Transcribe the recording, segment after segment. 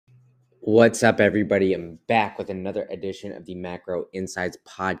What's up, everybody? I'm back with another edition of the Macro Insights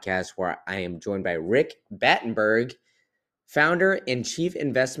podcast, where I am joined by Rick Batenburg, founder and chief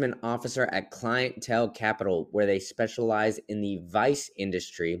investment officer at Clientele Capital, where they specialize in the vice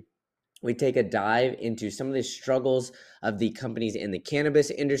industry. We take a dive into some of the struggles of the companies in the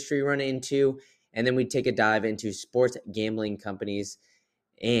cannabis industry run into, and then we take a dive into sports gambling companies.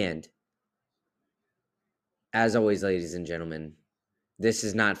 And as always, ladies and gentlemen, this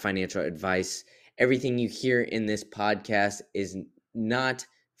is not financial advice. Everything you hear in this podcast is not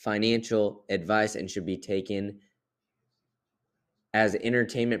financial advice and should be taken as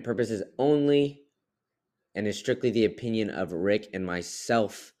entertainment purposes only and is strictly the opinion of Rick and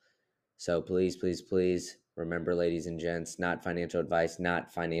myself. So please, please, please remember, ladies and gents, not financial advice,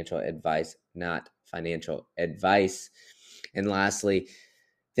 not financial advice, not financial advice. And lastly,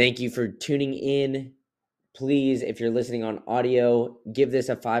 thank you for tuning in. Please, if you're listening on audio, give this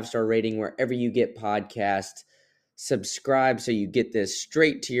a 5-star rating wherever you get podcasts. Subscribe so you get this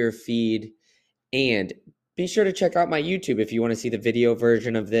straight to your feed. And be sure to check out my YouTube if you want to see the video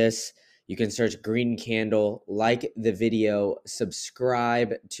version of this. You can search Green Candle, like the video,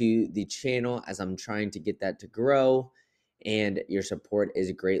 subscribe to the channel as I'm trying to get that to grow. And your support is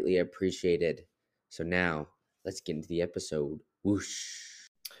greatly appreciated. So now, let's get into the episode. Whoosh.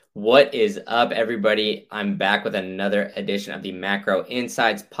 What is up, everybody? I'm back with another edition of the Macro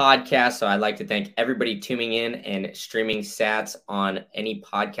Insights podcast. So I'd like to thank everybody tuning in and streaming sats on any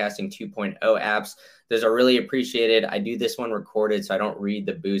podcasting 2.0 apps. Those are really appreciated. I do this one recorded, so I don't read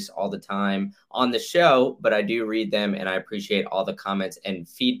the boosts all the time on the show, but I do read them, and I appreciate all the comments and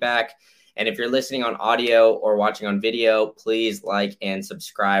feedback. And if you're listening on audio or watching on video, please like and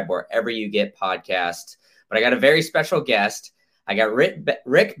subscribe wherever you get podcasts. But I got a very special guest. I got Rick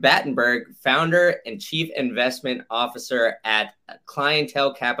Batenburg, founder and chief investment officer at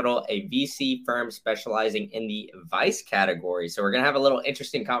Clientele Capital, a VC firm specializing in the vice category. So we're going to have a little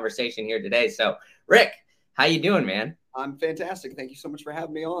interesting conversation here today. So Rick, how you doing, man? I'm fantastic. Thank you so much for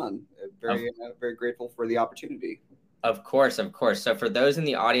having me on. Very grateful for the opportunity. Of course. So for those in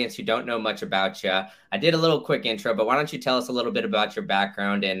the audience who don't know much about you, I did a little quick intro, but why don't you tell us a little bit about your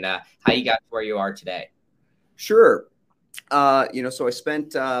background and how you got to where you are today? Sure. So I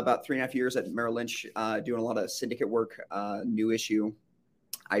spent about 3.5 years at Merrill Lynch doing a lot of syndicate work, new issue,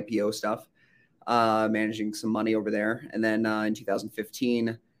 IPO stuff, managing some money over there. And then in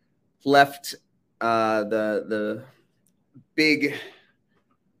 2015, left the big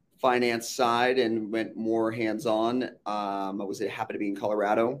finance side and went more hands-on. I happened to be in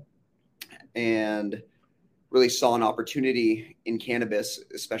Colorado and really saw an opportunity in cannabis,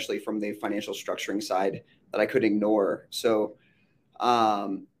 especially from the financial structuring side, that I couldn't ignore. So,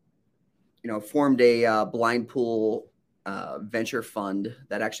 formed a blind pool venture fund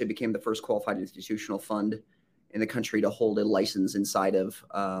that actually became the first qualified institutional fund in the country to hold a license inside of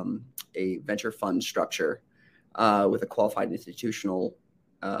a venture fund structure with a qualified institutional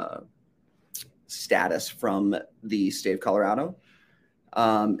status from the state of Colorado.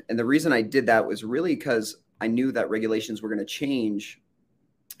 And the reason I did that was really because I knew that regulations were going to change.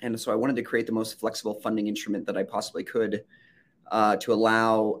 And so I wanted to create the most flexible funding instrument that I possibly could to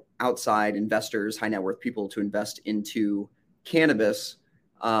allow outside investors, high net worth people, to invest into cannabis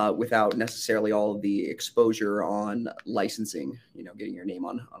without necessarily all of the exposure on licensing, getting your name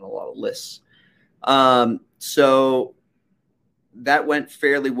on a lot of lists. So that went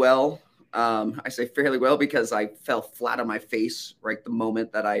fairly well. I say fairly well because I fell flat on my face right the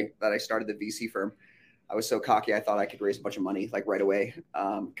moment that I started the VC firm. I was so cocky, I thought I could raise a bunch of money like right away,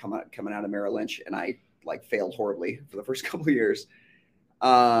 coming out of Merrill Lynch, and I failed horribly for the first couple of years.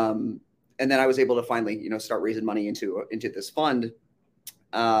 And then I was able to finally, start raising money into this fund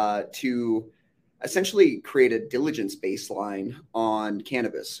to essentially create a diligence baseline on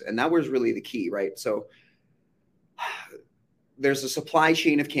cannabis, and that was really the key, right? So there's a supply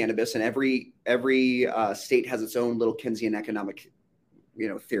chain of cannabis, and every state has its own little Keynesian economic,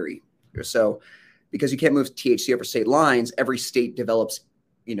 theory. So because you can't move THC over state lines, every state develops,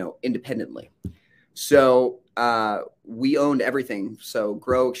 independently. So we owned everything. So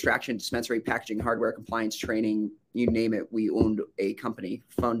grow, extraction, dispensary, packaging, hardware, compliance, training, you name it. We owned a company,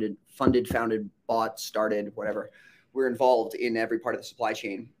 founded, bought, started, whatever. We're involved in every part of the supply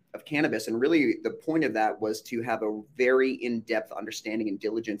chain of cannabis. And really the point of that was to have a very in-depth understanding and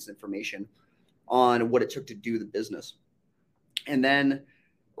diligence information on what it took to do the business. And then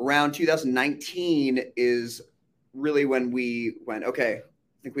around 2019 is really when we went, okay,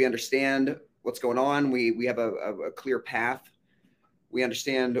 I think we understand what's going on. We have a clear path. We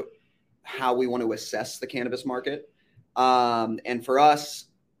understand how we want to assess the cannabis market. And for us,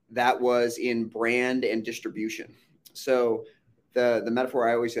 that was in brand and distribution. So the metaphor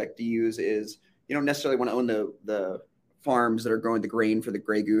I always like to use is you don't necessarily want to own the farms that are growing the grain for the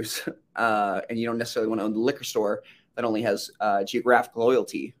Grey Goose, and you don't necessarily want to own the liquor store that only has geographic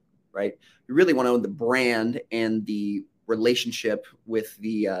loyalty, right? You really want to own the brand and the relationship with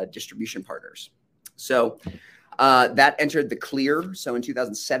the distribution partners. So that entered the Clear. So in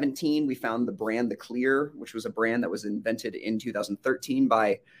 2017, we found the brand The Clear, which was a brand that was invented in 2013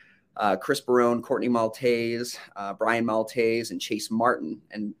 by Chris Barone, Courtney Maltese, Brian Maltese, and Chase Martin.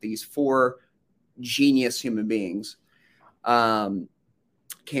 And these four genius human beings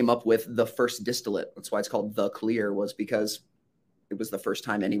came up with the first distillate. That's why it's called The Clear, was because it was the first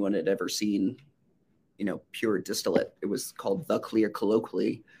time anyone had ever seen, pure distillate. It was called The Clear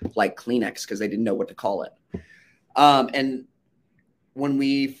colloquially, like Kleenex, because they didn't know what to call it. And when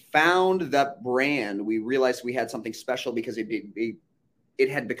we found that brand, we realized we had something special because it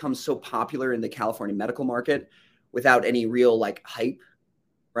had become so popular in the California medical market without any real hype,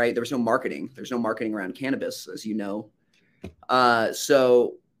 right? There was no marketing. There's no marketing around cannabis, as you know.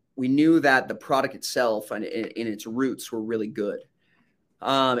 So we knew that the product itself and in its roots were really good.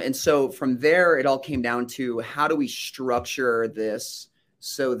 And so from there, it all came down to how do we structure this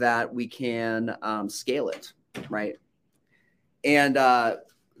so that we can scale it, right? And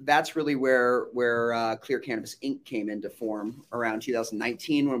that's really where Clear Cannabis Inc. came into form around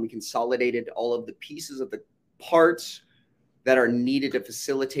 2019, when we consolidated all of the pieces of the parts that are needed to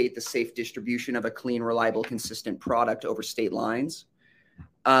facilitate the safe distribution of a clean, reliable, consistent product over state lines.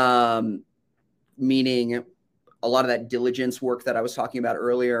 Meaning a lot of that diligence work that I was talking about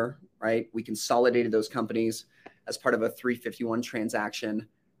earlier, right? We consolidated those companies as part of a 351 transaction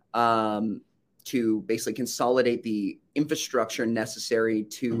to basically consolidate the infrastructure necessary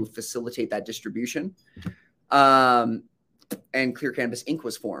to facilitate that distribution. And Clear Cannabis Inc.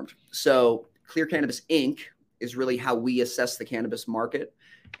 was formed. So Clear Cannabis Inc. is really how we assess the cannabis market.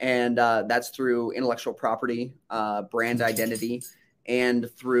 And that's through intellectual property, brand identity, and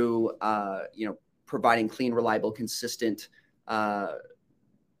through, providing clean, reliable, consistent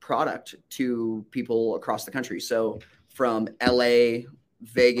product to people across the country. So from LA,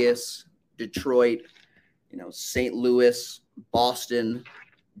 Vegas, Detroit, St. Louis, Boston,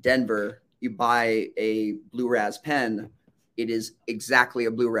 Denver, you buy a Blue Raz pen, it is exactly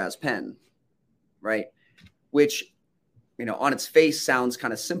a Blue Raz pen, right? Which, on its face sounds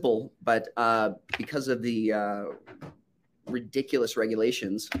kind of simple, but because of the ridiculous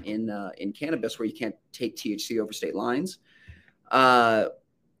regulations in cannabis where you can't take THC over state lines,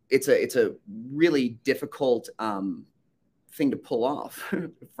 it's a really difficult thing to pull off,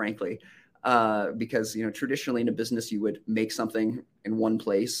 frankly. Because traditionally in a business you would make something in one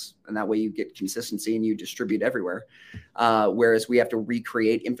place and that way you get consistency and you distribute everywhere, whereas we have to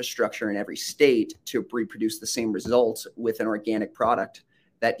recreate infrastructure in every state to reproduce the same results with an organic product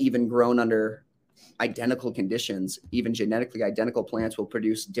that, even grown under identical conditions, even genetically identical plants, will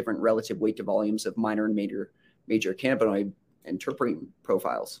produce different relative weight to volumes of minor and major cannabinoid and terpene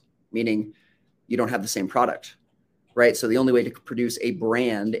profiles, meaning you don't have the same product. Right. So the only way to produce a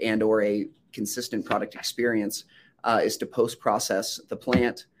brand and or a consistent product experience is to post-process the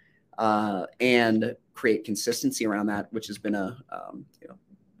plant and create consistency around that, which has been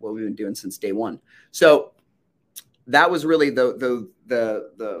what we've been doing since day one. So that was really the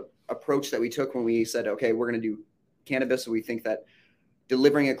approach that we took when we said, okay, we're going to do cannabis. So we think that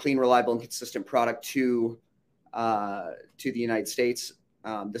delivering a clean, reliable, and consistent product to the United States,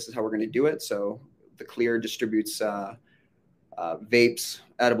 this is how we're going to do it. So The Clear distributes vapes,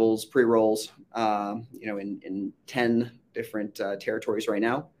 edibles, pre-rolls, in 10 different territories right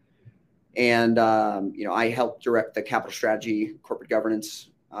now. And, I help direct the capital strategy, corporate governance,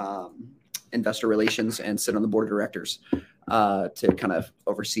 investor relations, and sit on the board of directors to kind of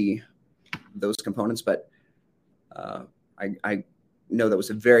oversee those components. But I know that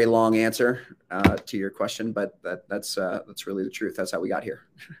was a very long answer to your question, but that's really the truth. That's how we got here.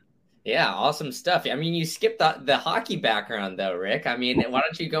 Yeah, awesome stuff. I mean, you skipped the hockey background though, Rick. I mean, why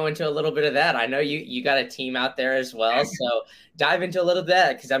don't you go into a little bit of that? I know you got a team out there as well, so dive into a little bit of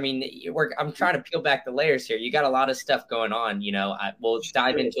that, because I mean, I'm trying to peel back the layers here. You got a lot of stuff going on. We'll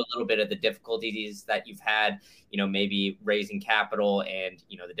dive into a little bit of the difficulties that you've had. Maybe raising capital and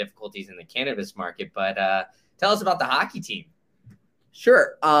the difficulties in the cannabis market. But tell us about the hockey team.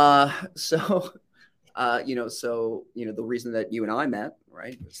 Sure. So the reason that you and I met,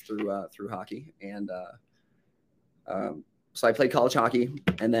 right, was through hockey. And so I played college hockey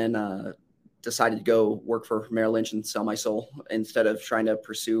and then decided to go work for Merrill Lynch and sell my soul instead of trying to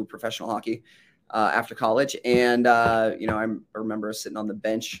pursue professional hockey. after college. And, I remember sitting on the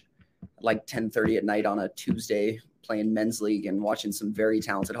bench at like 10:30 at night on a Tuesday playing men's league and watching some very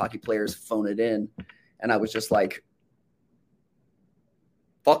talented hockey players phone it in. And I was just like,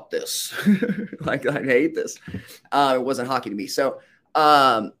 fuck this. Like, I hate this. It wasn't hockey to me. So,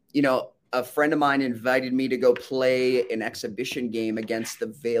 a friend of mine invited me to go play an exhibition game against the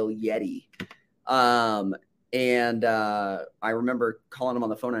Vale Yeti. I remember calling him on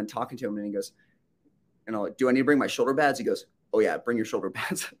the phone and talking to him, and he goes, do I need to bring my shoulder pads? He goes, oh yeah, bring your shoulder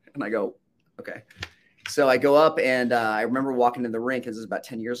pads. And I go, okay. So I go up, and I remember walking in the rink, this is about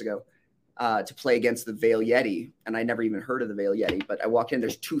 10 years ago, to play against the Vale Yeti. And I never even heard of the Vale Yeti, but I walk in,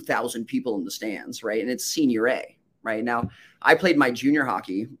 there's 2,000 people in the stands, right? And it's senior A, right? Now, I played my junior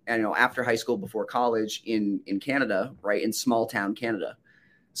hockey, and after high school, before college in Canada, right, in small town Canada.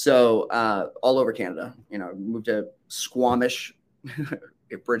 So all over Canada, moved to Squamish,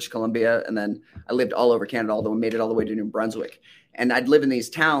 British Columbia, and then I lived all over Canada, although I made it all the way to New Brunswick. And I'd live in these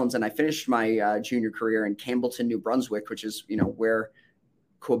towns, and I finished my junior career in Campbellton, New Brunswick, which is where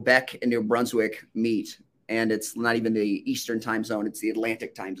Quebec and New Brunswick meet. And it's not even the Eastern time zone; it's the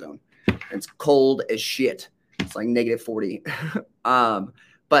Atlantic time zone. And it's cold as shit. It's like -40.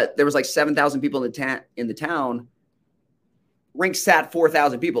 But there was like 7,000 people in the town. Rink sat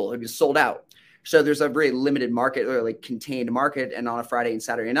 4,000 people. It was sold out. So there's a very limited market, or like contained market. And on a Friday and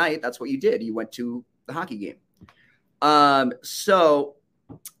Saturday night, that's what you did. You went to the hockey game. I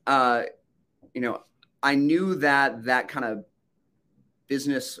knew that kind of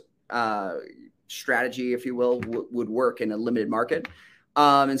business strategy, if you will, would work in a limited market.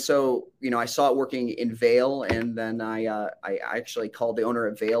 And so, I saw it working in Vale, and then I actually called the owner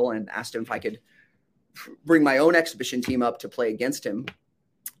of Vale and asked him if I could bring my own exhibition team up to play against him.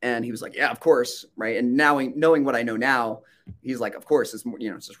 And he was like, yeah, of course. Right. And now, knowing what I know now, he's like, of course, it's more,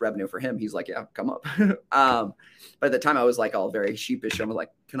 it's just revenue for him. He's like, yeah, come up. But at the time I was like all very sheepish. I was like,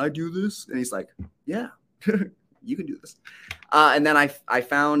 can I do this? And he's like, yeah, you can do this. And then I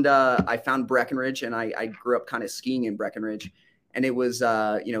found Breckenridge, and I grew up kind of skiing in Breckenridge, and it was,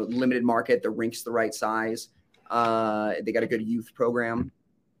 limited market. The rink's the right size. They got a good youth program.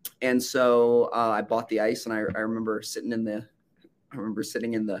 And so I bought the ice, and I remember sitting in the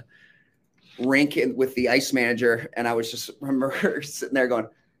rink with the ice manager, and I was just remember sitting there going,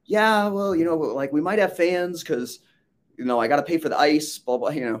 yeah, well, like we might have fans because, I got to pay for the ice, blah, blah,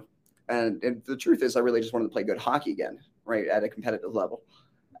 and the truth is I really just wanted to play good hockey again, right, at a competitive level.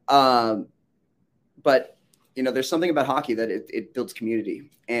 But, there's something about hockey that it builds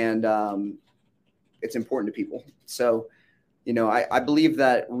community, and it's important to people. So, I believe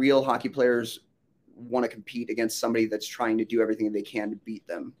that real hockey players want to compete against somebody that's trying to do everything they can to beat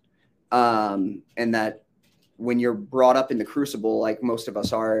them. And that when you're brought up in the crucible, like most of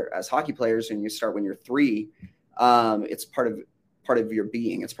us are as hockey players, and you start when you're 3, it's part of your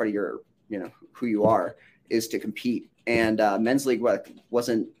being. It's part of your, who you are, is to compete. And men's league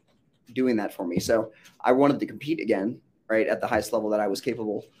wasn't doing that for me. So I wanted to compete again, right, at the highest level that I was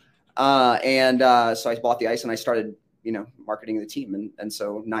capable. So I bought the ice, and I started marketing the team. And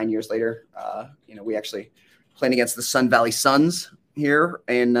so 9 years later, we actually playing against the Sun Valley Suns here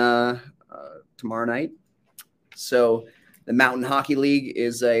in tomorrow night. So the Mountain Hockey League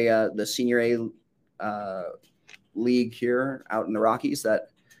is the senior A league here out in the Rockies that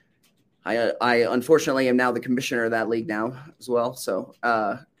I unfortunately am now the commissioner of that league now as well. So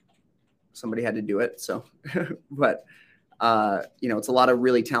somebody had to do it. So, but it's a lot of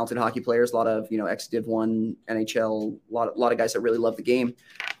really talented hockey players, a lot of, ex-Div 1, NHL, a lot of guys that really love the game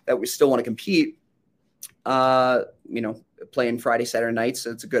that we still want to compete, playing Friday, Saturday nights.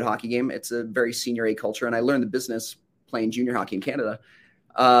 It's a good hockey game. It's a very senior A culture. And I learned the business playing junior hockey in Canada.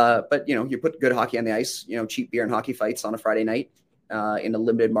 But you put good hockey on the ice, cheap beer and hockey fights on a Friday night, in a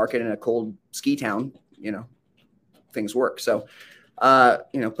limited market in a cold ski town, things work. So,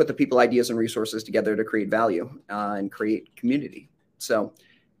 put the people, ideas, and resources together to create value and create community. So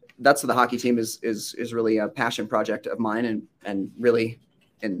that's what the hockey team is really a passion project of mine, and really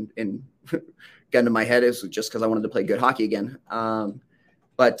in gun to my head is just because I wanted to play good hockey again.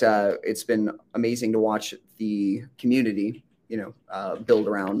 But it's been amazing to watch the community, build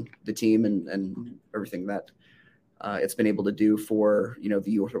around the team and everything that it's been able to do for,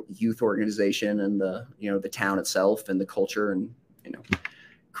 the youth organization and the town itself and the culture and,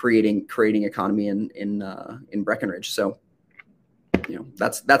 creating economy in Breckenridge. So,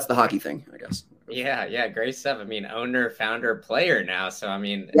 that's the hockey thing, I guess. Yeah, great stuff. I mean, owner, founder, player now. So, I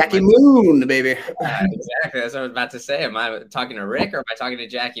mean, Jackie Moon, baby. Exactly. That's what I was about to say. Am I talking to Rick or am I talking to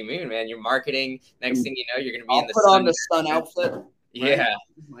Jackie Moon, man? You're marketing. Next thing you know, you're going to be in the put on the Sun outfit. right? Yeah.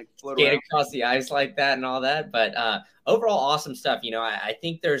 Like float Skate around. across the ice like that and all that. But overall, awesome stuff. I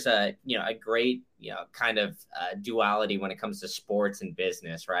think there's a great, kind of duality when it comes to sports and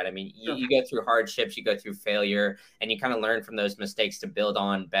business, right? I mean, Sure. you go through hardships, you go through failure, and you kind of learn from those mistakes to build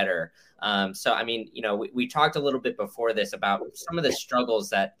on better. So, I mean, we talked a little bit before this about some of the struggles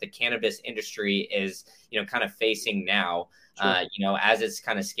that the cannabis industry is, kind of facing now, Sure. as it's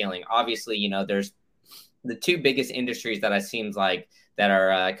kind of scaling. Obviously, there's the two biggest industries that it seems like that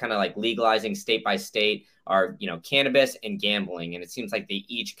are kind of like legalizing state by state are cannabis and gambling, and it seems like they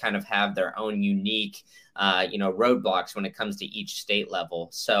each kind of have their own unique roadblocks when it comes to each state level.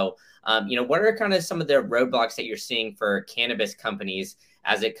 So what are kind of some of the roadblocks that you're seeing for cannabis companies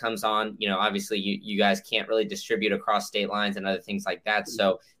as it comes on? Obviously you guys can't really distribute across state lines and other things like that,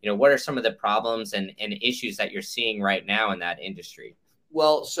 so what are some of the problems and issues that you're seeing right now in that industry?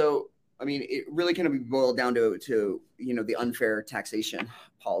 Well, so I mean, it really kind of boiled down to the unfair taxation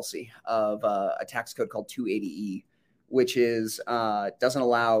policy of a tax code called 280E, which is doesn't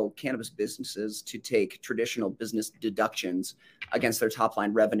allow cannabis businesses to take traditional business deductions against their top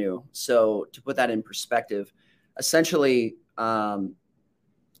line revenue. So to put that in perspective, essentially,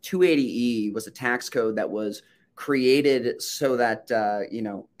 280E was a tax code that was created so that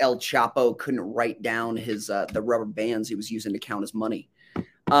El Chapo couldn't write down his the rubber bands he was using to count his money.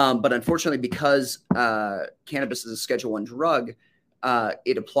 But unfortunately, because cannabis is a Schedule I drug,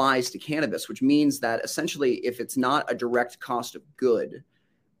 it applies to cannabis, which means that essentially, if it's not a direct cost of good,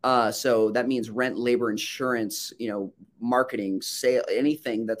 so that means rent, labor, insurance, marketing, sale,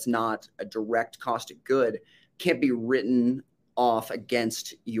 anything that's not a direct cost of good can't be written off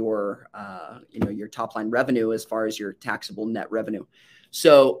against your your top line revenue as far as your taxable net revenue.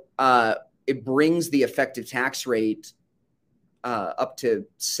 So it brings the effective tax rate up to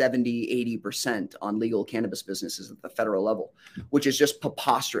 70-80% on legal cannabis businesses at the federal level, which is just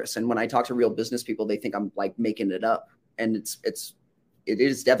preposterous. And when I talk to real business people, they think I'm like making it up, and it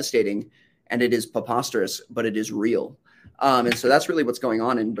is devastating, and it is preposterous, but it is real. And so that's really what's going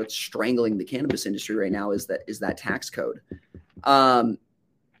on, and what's strangling the cannabis industry right now is that tax code.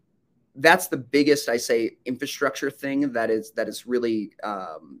 That's the biggest, I say, infrastructure thing that is really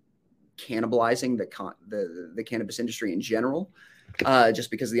cannibalizing the cannabis industry in general, just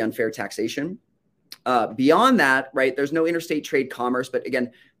because of the unfair taxation. Beyond that, right, there's no interstate trade commerce, but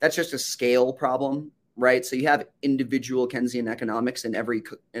again, that's just a scale problem, right? So you have individual Keynesian economics in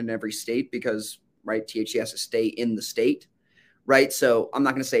every state because, right, THC has to stay in the state, right? So I'm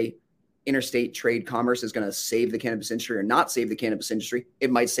not going to say interstate trade commerce is going to save the cannabis industry or not save the cannabis industry. It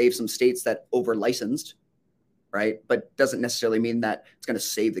might save some states that over licensed, right? But doesn't necessarily mean that it's going to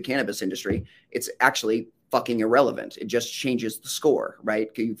save the cannabis industry. It's actually fucking irrelevant. It just changes the score, right?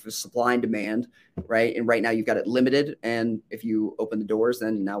 You've supply and demand, right? And right now you've got it limited. And if you open the doors,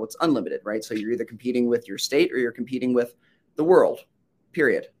 then now it's unlimited, right? So you're either competing with your state or you're competing with the world,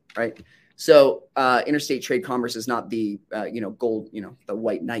 period, right? So interstate trade commerce is not the, gold, the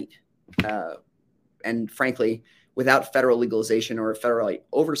white knight. And frankly, without federal legalization or a federal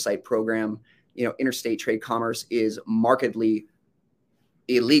oversight program, interstate trade commerce is markedly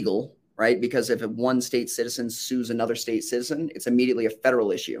illegal, right? Because if one state citizen sues another state citizen, it's immediately a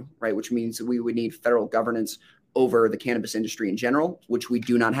federal issue, right? Which means we would need federal governance over the cannabis industry in general, which we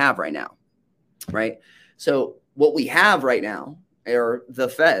do not have right now, right? So what we have right now are the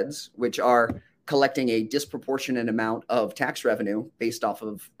feds, which are collecting a disproportionate amount of tax revenue based off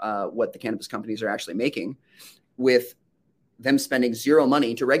of what the cannabis companies are actually making, with them spending zero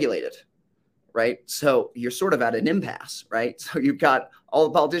money to regulate it. Right. So you're sort of at an impasse, right? So you've got all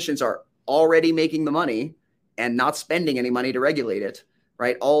the politicians are already making the money and not spending any money to regulate it,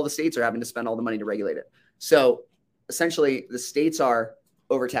 right? All the states are having to spend all the money to regulate it. So essentially the states are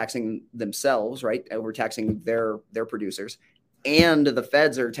overtaxing themselves, right? Overtaxing their producers, and the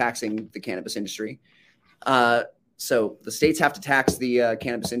feds are taxing the cannabis industry. So the states have to tax the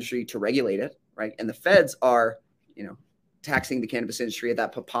cannabis industry to regulate it, right? And the feds are, taxing the cannabis industry at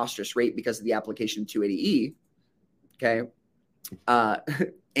that preposterous rate because of the application of 280E, okay,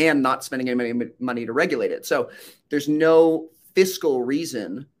 and not spending any money to regulate it. So there's no fiscal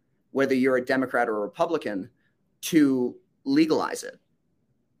reason, whether you're a Democrat or a Republican, to legalize it,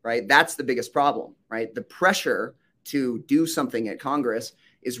 right? That's the biggest problem, right? The pressure to do something at Congress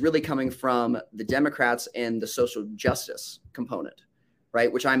is really coming from the Democrats and the social justice component,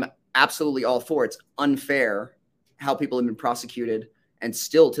 right? Which I'm absolutely all for. It's unfair how people have been prosecuted and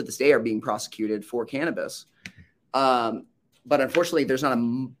still to this day are being prosecuted for cannabis. But unfortunately, there's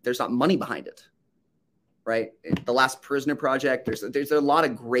not money behind it, right? The Last Prisoner Project, there's a lot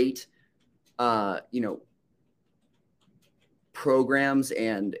of great, programs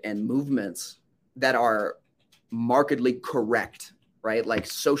and movements that are markedly correct, right? Like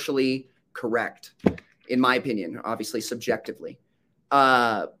socially correct, in my opinion, obviously subjectively.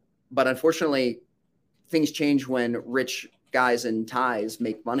 But unfortunately, things change when rich guys in ties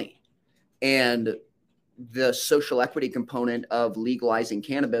make money. And the social equity component of legalizing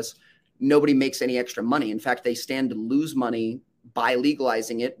cannabis, nobody makes any extra money. In fact, they stand to lose money by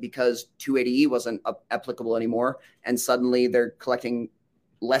legalizing it because 280E wasn't applicable anymore. And suddenly they're collecting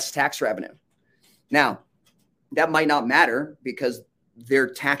less tax revenue. Now, that might not matter because they're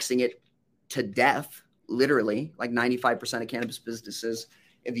taxing it to death, literally. Like 95% of cannabis businesses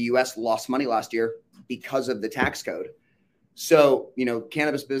in the US lost money last year because of the tax code. So,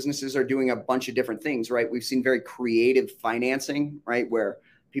 cannabis businesses are doing a bunch of different things, right? We've seen very creative financing, right? Where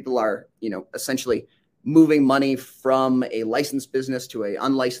people are, essentially moving money from a licensed business to an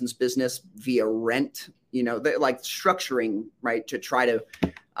unlicensed business via rent, they're like structuring, right, to try to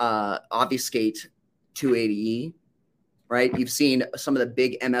obfuscate 280E, right? You've seen some of the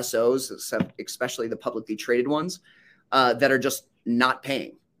big MSOs, especially the publicly traded ones, that are just not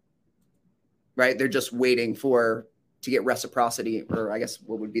paying, right? They're just waiting to get reciprocity, or I guess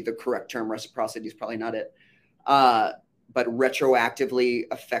what would be the correct term. Reciprocity is probably not it. But retroactively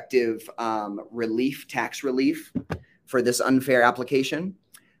effective tax relief for this unfair application.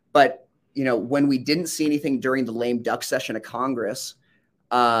 But, when we didn't see anything during the lame duck session of Congress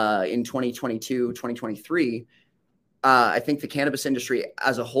in 2022, 2023, I think the cannabis industry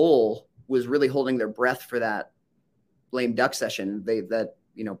as a whole was really holding their breath for that lame duck session.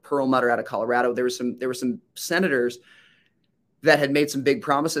 Perlmutter out of Colorado, there were some senators that had made some big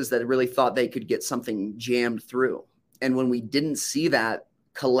promises that really thought they could get something jammed through. And when we didn't see that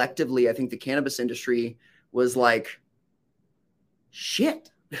collectively, I think the cannabis industry was like,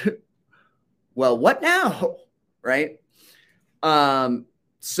 shit, well, what now? Right.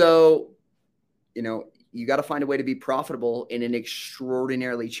 So, you got to find a way to be profitable in an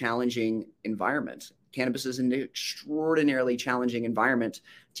extraordinarily challenging environment. Cannabis is an extraordinarily challenging environment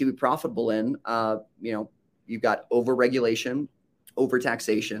to be profitable in. You've got over-regulation,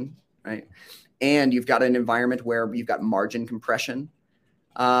 over-taxation, right? And you've got an environment where you've got margin compression,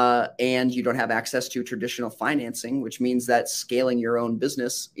 and you don't have access to traditional financing, which means that scaling your own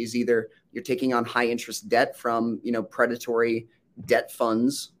business is either you're taking on high-interest debt from, predatory debt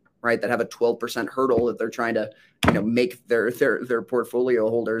funds, right, that have a 12% hurdle that they're trying to, make their portfolio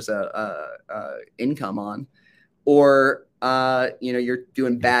holders income on, or you're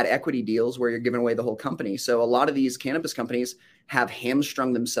doing bad equity deals where you're giving away the whole company. So a lot of these cannabis companies have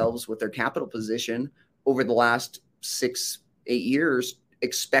hamstrung themselves with their capital position over the last 6-8 years,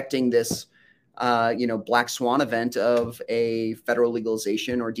 expecting this black swan event of a federal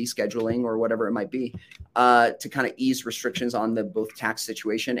legalization or descheduling or whatever it might be, to kind of ease restrictions on the both tax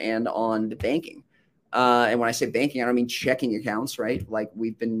situation and on the banking. And when I say banking, I don't mean checking accounts, right? Like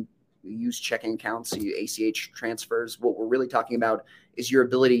we use checking accounts, ACH transfers. What we're really talking about is your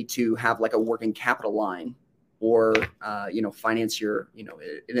ability to have like a working capital line or, finance your,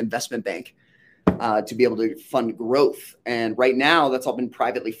 an investment bank to be able to fund growth. And right now that's all been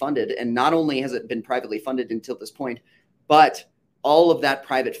privately funded. And not only has it been privately funded until this point, but all of that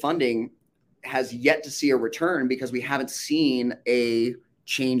private funding has yet to see a return because we haven't seen a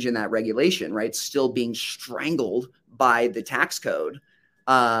change in that regulation, right? Still being strangled by the tax code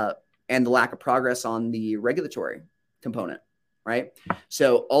and the lack of progress on the regulatory component, right?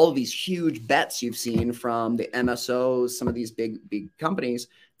 So all of these huge bets you've seen from the MSOs, some of these big companies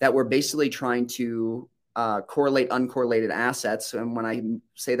that were basically trying to correlate uncorrelated assets. And when I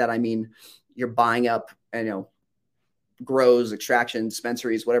say that, I mean you're buying up, grows, extraction,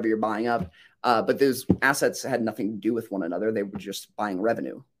 dispensaries, whatever you're buying up. But those assets had nothing to do with one another. They were just buying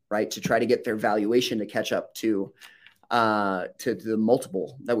revenue, right? To try to get their valuation to catch up to the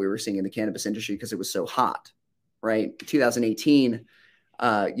multiple that we were seeing in the cannabis industry because it was so hot, right? 2018,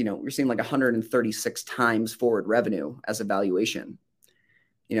 we're seeing like 136 times forward revenue as a valuation.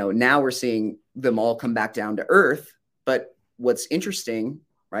 Now we're seeing them all come back down to earth. But what's interesting,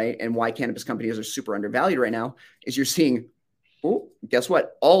 right, and why cannabis companies are super undervalued right now is you're seeing, guess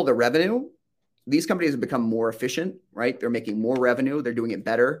what? All the revenue, these companies have become more efficient, right? They're making more revenue. They're doing it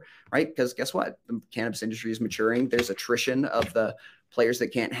better, right? Because guess what? The cannabis industry is maturing. There's attrition of the players that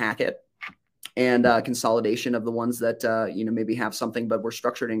can't hack it and consolidation of the ones that, maybe have something, but were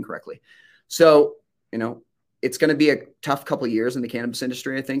structured incorrectly. So, it's going to be a tough couple of years in the cannabis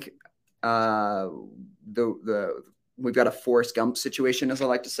industry. I think we've got a Forrest Gump situation, as I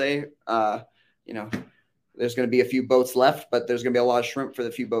like to say. There's going to be a few boats left, but there's going to be a lot of shrimp for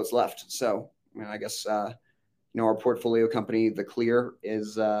the few boats left. So, I guess our portfolio company, The Clear,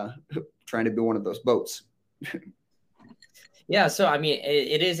 is trying to be one of those boats. Yeah. So, I mean,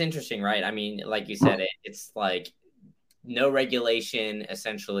 it is interesting, right? I mean, like you said, it's like no regulation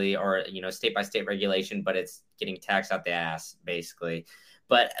essentially, or, state by state regulation, but it's getting taxed out the ass basically.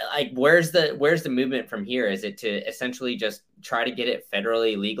 But like, where's the movement from here? Is it to essentially just try to get it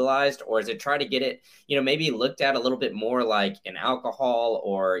federally legalized, or is it try to get it, maybe looked at a little bit more like an alcohol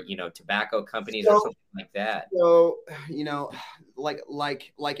or, tobacco companies or something like that? So,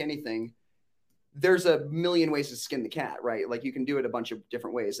 like anything, there's a million ways to skin the cat, right? Like you can do it a bunch of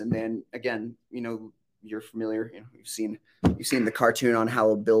different ways. And then again, you're familiar, you've seen the cartoon on how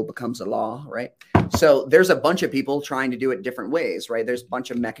a bill becomes a law, right? So there's a bunch of people trying to do it different ways, right? There's a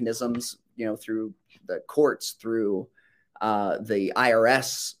bunch of mechanisms, through the courts, through the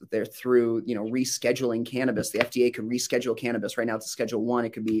IRS, they're through, rescheduling cannabis. The FDA could reschedule cannabis. Right now it's a Schedule 1.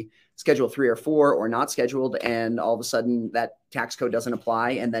 It could be Schedule 3 or 4 or not scheduled. And all of a sudden that tax code doesn't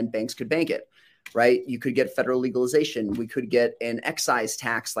apply, and then banks could bank it. Right? You could get federal legalization. We could get an excise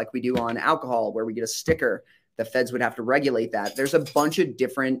tax like we do on alcohol, where we get a sticker. The feds would have to regulate that. There's a bunch of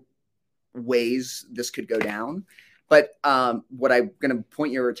different ways this could go down. But what I'm going to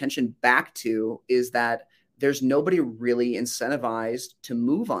point your attention back to is that there's nobody really incentivized to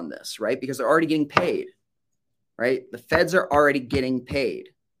move on this, right? Because they're already getting paid, right? The feds are already getting paid,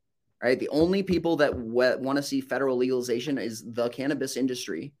 right? The only people that want to see federal legalization is the cannabis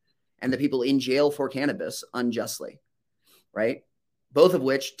industry and the people in jail for cannabis unjustly, right? Both of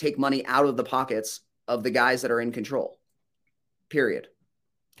which take money out of the pockets of the guys that are in control, period.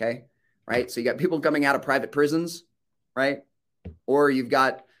 Okay, right? So you got people coming out of private prisons, right? Or you've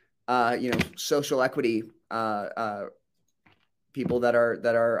got, social equity people that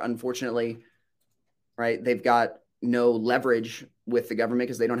are unfortunately, right? They've got no leverage with the government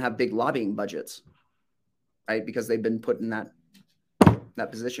because they don't have big lobbying budgets, right? Because they've been put in that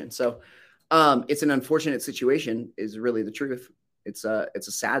position. So it's an unfortunate situation, is really the truth. It's a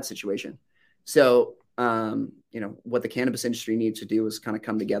sad situation. So what the cannabis industry needs to do is kind of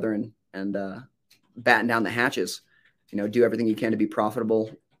come together and batten down the hatches, do everything you can to be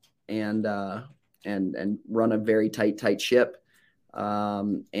profitable and run a very tight ship.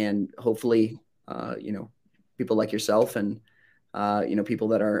 And hopefully, people like yourself and, people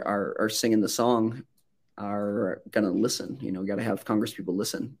that are singing the song are going to listen. Got to have Congress people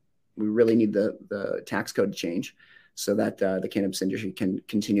listen. We really need the tax code to change so that the cannabis industry can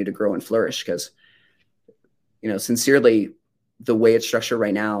continue to grow and flourish. Because, sincerely, the way it's structured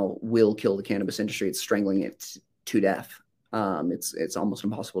right now will kill the cannabis industry. It's strangling it to death. It's almost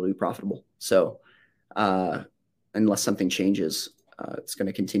impossible to be profitable. So unless something changes, it's going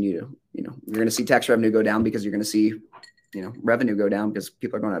to continue to, you're going to see tax revenue go down because you're going to see, revenue go down because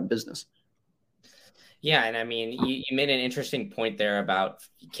people are going out of business. Yeah. And I mean, you made an interesting point there about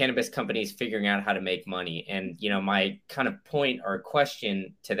cannabis companies figuring out how to make money. And, my kind of point or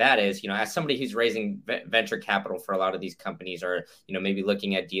question to that is, as somebody who's raising venture capital for a lot of these companies, or, maybe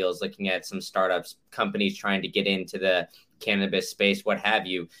looking at deals, looking at some startups, companies trying to get into the cannabis space, what have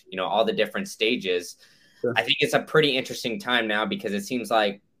you, all the different stages. Sure. I think it's a pretty interesting time now, because it seems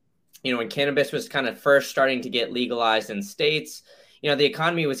like, when cannabis was kind of first starting to get legalized in states, the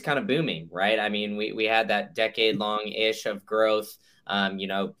economy was kind of booming, right? I mean, we had that decade-long-ish of growth.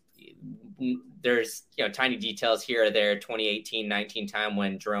 There's, tiny details here or there, 2018-19 time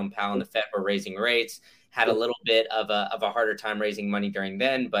when Jerome Powell and the Fed were raising rates, had a little bit of a harder time raising money during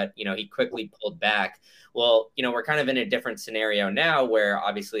then, but, he quickly pulled back. Well, we're kind of in a different scenario now where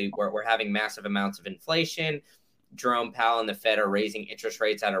obviously we're having massive amounts of inflation. Jerome Powell and the Fed are raising interest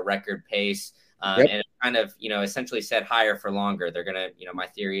rates at a record pace. And it kind of, essentially said higher for longer. They're going to, my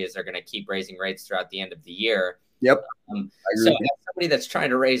theory is they're going to keep raising rates throughout the end of the year. Yep. So as somebody that's trying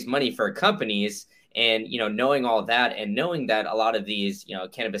to raise money for companies and, knowing all that and knowing that a lot of these,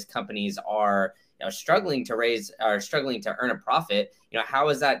 cannabis companies are, struggling to earn a profit, how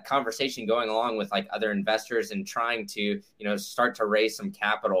is that conversation going along with like other investors and trying to, start to raise some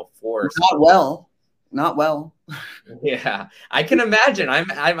capital for? Not well. Yeah, I can imagine.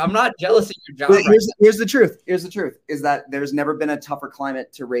 I'm not jealous of your job. Here's the truth. Here's the truth is that there's never been a tougher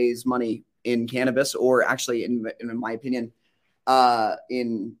climate to raise money in cannabis, or actually, in my opinion,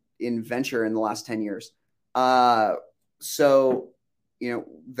 in venture in the last 10 years. So,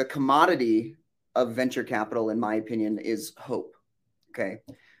 the commodity of venture capital, in my opinion, is hope. Okay.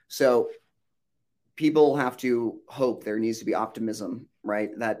 So people have to hope. There needs to be optimism, right?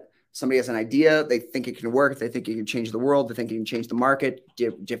 That somebody has an idea, they think it can work, they think it can change the world, they think it can change the market,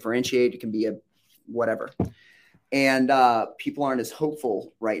 differentiate, it can be a whatever. And people aren't as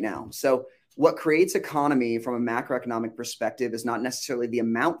hopeful right now. So what creates economy from a macroeconomic perspective is not necessarily the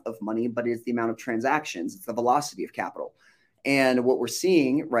amount of money, but it's the amount of transactions. It's the velocity of capital. And what we're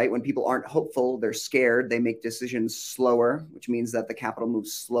seeing, right, when people aren't hopeful, they're scared, they make decisions slower, which means that the capital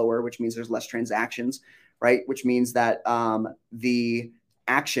moves slower, which means there's less transactions, right, which means that the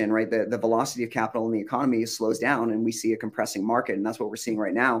action, right, the velocity of capital in the economy slows down, and we see a compressing market. And that's what we're seeing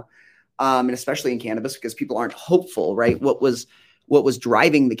right now, and especially in cannabis, because people aren't hopeful, right? What was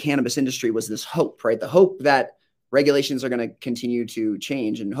driving the cannabis industry was this hope, right? The hope that regulations are going to continue to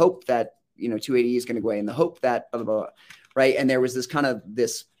change, and hope that 280 is going to go away, and the hope that blah, blah, blah, right? And there was this kind of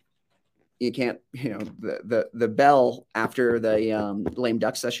this, you can't, the bell after the lame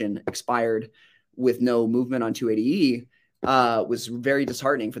duck session expired with no movement on 280E was very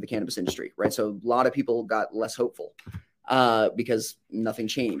disheartening for the cannabis industry, right? So a lot of people got less hopeful because nothing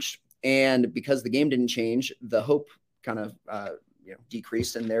changed. And because the game didn't change, the hope kind of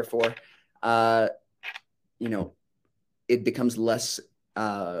decreased, and therefore it becomes less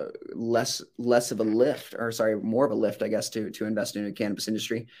of a lift, or sorry, more of a lift, I guess, to invest in the cannabis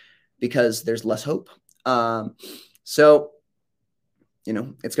industry, because there's less hope. So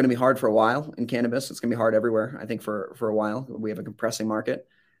it's going to be hard for a while in cannabis. It's going to be hard everywhere, I think, for a while. We have a compressing market,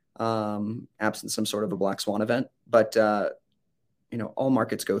 absent some sort of a black swan event. But all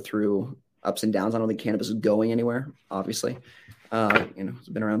markets go through ups and downs. I don't think cannabis is going anywhere, obviously. It's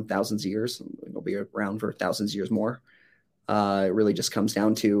been around thousands of years. It'll be around for thousands of years more. It really just comes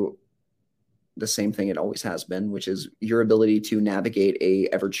down to the same thing it always has been, which is your ability to navigate a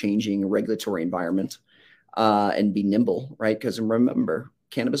ever-changing regulatory environment and be nimble, right? Because remember,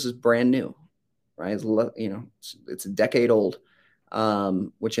 cannabis is brand new, right? It's a decade old,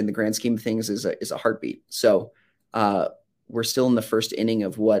 which in the grand scheme of things is a heartbeat. So we're still in the first inning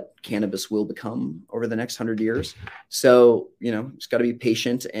of what cannabis will become over the next 100 years. So, it's got to be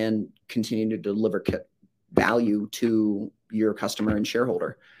patient and continue to deliver value to your customer and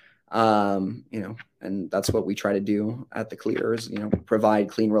shareholder. And that's what we try to do at the Clears, provide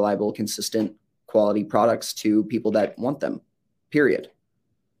clean, reliable, consistent quality products to people that want them, period.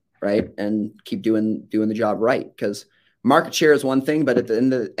 Right. And keep doing the job right. Because market share is one thing, but at the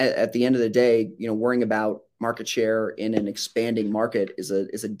end of the day, worrying about market share in an expanding market is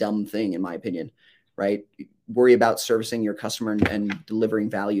a dumb thing, in my opinion. Right. Worry about servicing your customer and delivering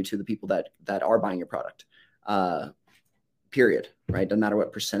value to the people that are buying your product. Period. Right. Doesn't matter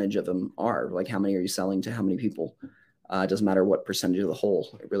what percentage of them are. Like, how many are you selling to how many people? It doesn't matter what percentage of the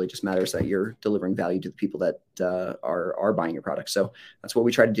whole. It really just matters that you're delivering value to the people that are buying your product. So that's what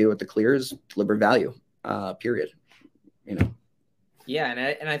we try to do at the Clears: deliver value. Period. Yeah,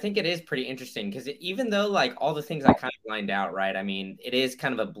 and I think it is pretty interesting, because even though, like, all the things I kind of lined out, right? I mean, it is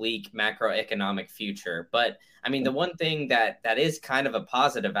kind of a bleak macroeconomic future, but I mean, the one thing that is kind of a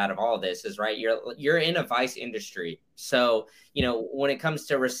positive out of all of this is, right, you're in a vice industry. So, when it comes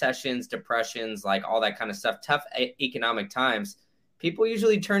to recessions, depressions, like all that kind of stuff, tough economic times, people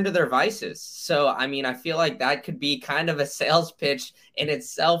usually turn to their vices. So, I mean, I feel like that could be kind of a sales pitch in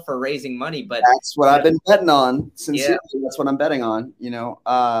itself for raising money. But that's what I've been betting on. Sincerely, yeah. That's what I'm betting on.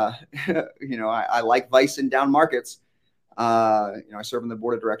 I like vice in down markets. I serve on the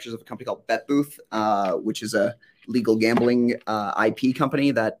board of directors of a company called BetBooth, which is a legal gambling IP company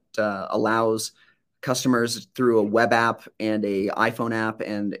that allows customers through a web app and a iPhone app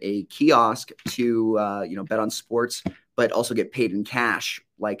and a kiosk to bet on sports, but also get paid in cash,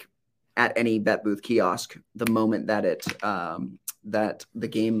 like at any BetBooth kiosk, the moment that that the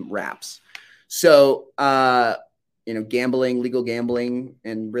game wraps. So gambling, legal gambling,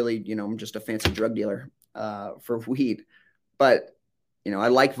 and really, I'm just a fancy drug dealer for weed. But I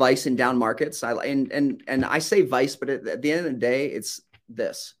like vice in down markets. And I say vice, but at the end of the day, it's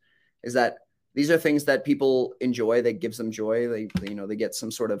this: is that these are things that people enjoy. That gives them joy. They get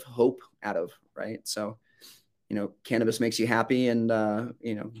some sort of hope out of, right? So, cannabis makes you happy, and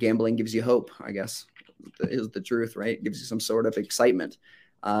gambling gives you hope, I guess, is the truth, right? It gives you some sort of excitement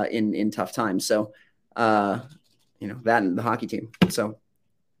in tough times. So, that and the hockey team. So,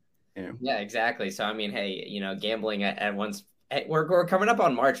 yeah, exactly. So, I mean, hey, gambling at once. We're coming up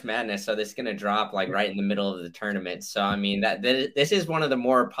on March Madness, so this is going to drop like right in the middle of the tournament. So, I mean, this is one of the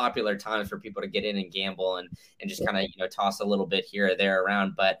more popular times for people to get in and gamble and just kind of, toss a little bit here or there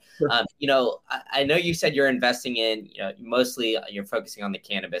around. But, I know you said you're investing in, mostly you're focusing on the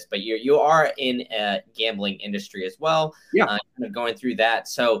cannabis, but you are in a gambling industry as well. Yeah. Kind of going through that.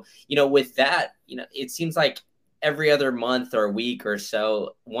 So, with that, it seems like every other month or week or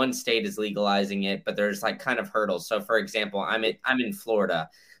so, one state is legalizing it, but there's like kind of hurdles. So, for example, I'm in Florida.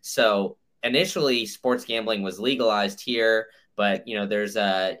 So initially, sports gambling was legalized here, But, there's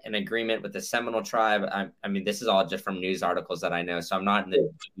an agreement with the Seminole tribe. I mean, this is all just from news articles that I know, so I'm not in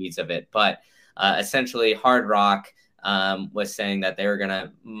the weeds of it. But essentially, Hard Rock was saying that they were going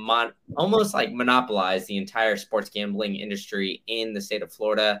to almost like monopolize the entire sports gambling industry in the state of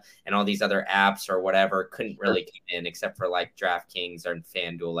Florida, and all these other apps or whatever couldn't really come in except for like DraftKings or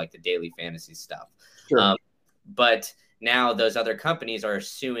FanDuel, like the daily fantasy stuff. Sure. But now those other companies are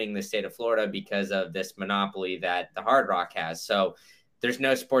suing the state of Florida because of this monopoly that the Hard Rock has. So there's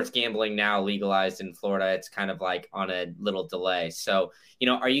no sports gambling now legalized in Florida. It's kind of like on a little delay. So,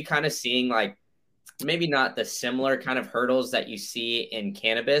 are you kind of seeing like maybe not the similar kind of hurdles that you see in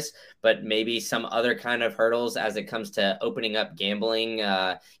cannabis, but maybe some other kind of hurdles as it comes to opening up gambling,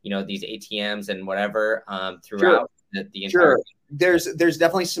 these ATMs and whatever throughout the entire. Sure. There's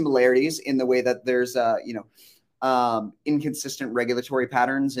definitely similarities in the way that there's, inconsistent regulatory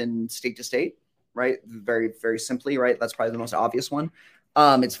patterns in state to state, right? Very, very simply, right? That's probably the most obvious one.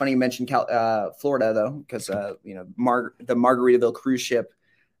 It's funny you mentioned Florida though, because, the Margaritaville cruise ship,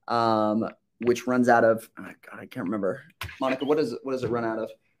 which runs out of, oh God, I can't remember. Monica, what does it run out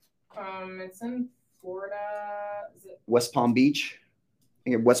of? It's in Florida. Is it West Palm Beach? I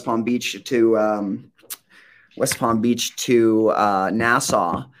think West Palm Beach to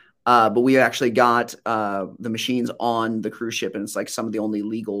Nassau. But we actually got the machines on the cruise ship, and it's like some of the only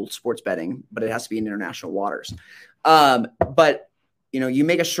legal sports betting, but it has to be in international waters. But you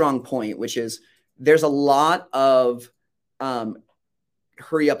make a strong point, which is there's a lot of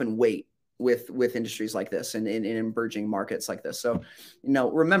hurry up and wait with industries like this and in emerging markets like this. So,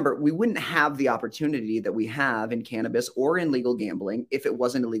 remember, we wouldn't have the opportunity that we have in cannabis or in legal gambling if it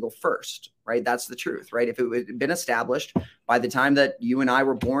wasn't illegal first, right? That's the truth, right? If it had been established by the time that you and I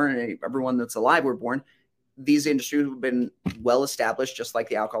were born and everyone that's alive were born, these industries would have been well established, just like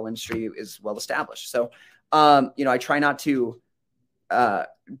the alcohol industry is well established. So, I try not to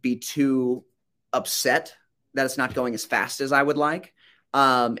be too upset that it's not going as fast as I would like.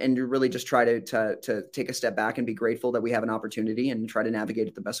 And to really just try to take a step back and be grateful that we have an opportunity and try to navigate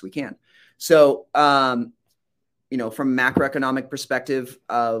it the best we can. So, from macroeconomic perspective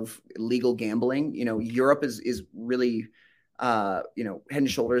of legal gambling, Europe is really, head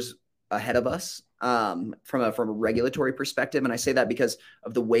and shoulders ahead of us from a regulatory perspective. And I say that because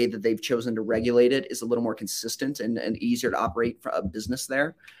of the way that they've chosen to regulate it is a little more consistent and easier to operate for a business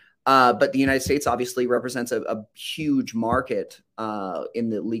there. But the United States obviously represents a huge market in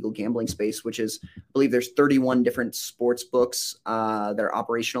the legal gambling space, which is, I believe there's 31 different sports books that are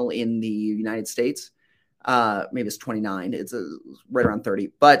operational in the United States. Maybe it's 29. It's right around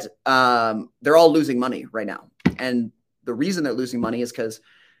 30. But they're all losing money right now. And the reason they're losing money is because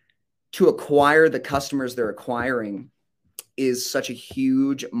to acquire the customers they're acquiring is such a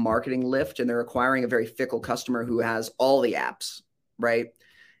huge marketing lift. And they're acquiring a very fickle customer who has all the apps, right?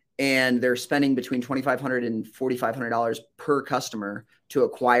 And they're spending between $2,500 and $4,500 per customer to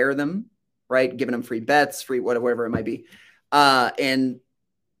acquire them, right? Giving them free bets, free whatever it might be. And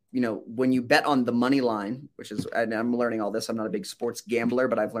when you bet on the money line, which is, and I'm learning all this, I'm not a big sports gambler,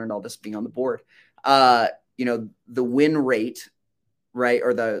 but I've learned all this being on the board. The win rate, right?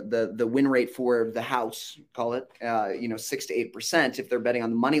 Or the win rate for the house, call it, 6 to 8% if they're betting on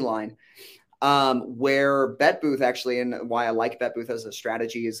the money line. Where Bet Booth actually, and why I like Bet Booth as a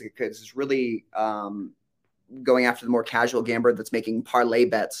strategy is because it's really going after the more casual gambler that's making parlay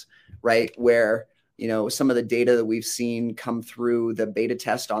bets, right? Where, some of the data that we've seen come through the beta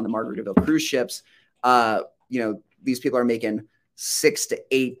test on the Margaritaville cruise ships, these people are making 6 to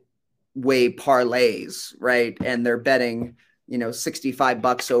 8 way parlays, right? And they're betting,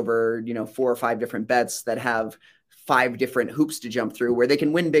 $65 over, 4 or 5 different bets that have 5 different hoops to jump through where they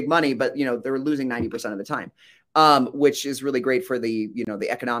can win big money, but they're losing 90% of the time, which is really great for the the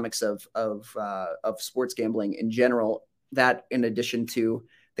economics of sports gambling in general. That in addition to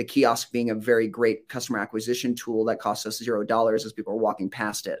the kiosk being a very great customer acquisition tool that costs us $0 as people are walking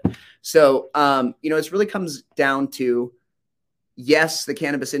past it. So it really comes down to, yes, the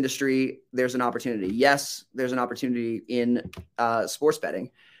cannabis industry, there's an opportunity. Yes, there's an opportunity in sports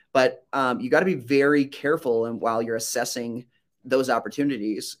betting. But you got to be very careful and while you're assessing those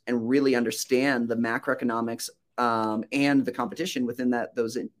opportunities and really understand the macroeconomics and the competition within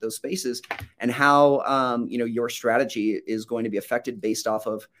those spaces and how your strategy is going to be affected based off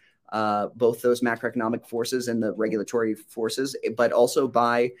of both those macroeconomic forces and the regulatory forces, but also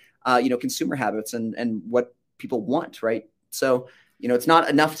by consumer habits and what people want, right? So it's not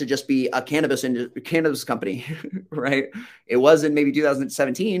enough to just be a cannabis company, right? It was in maybe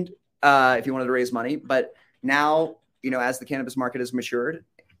 2017 if you wanted to raise money, but now, as the cannabis market has matured,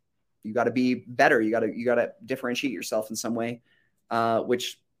 you got to be better. You got to differentiate yourself in some way,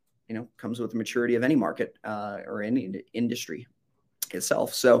 which, comes with the maturity of any market or any industry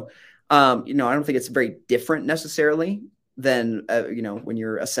itself. So, I don't think it's very different necessarily than, when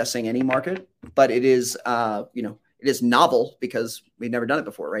you're assessing any market, but it is, it is novel because we've never done it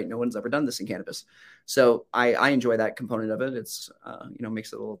before, right? No one's ever done this in cannabis. So I enjoy that component of it. It's,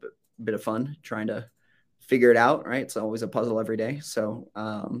 makes it a little bit of fun trying to figure it out, right? It's always a puzzle every day. So,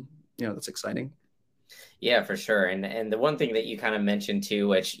 that's exciting. Yeah, for sure. And the one thing that you kind of mentioned too,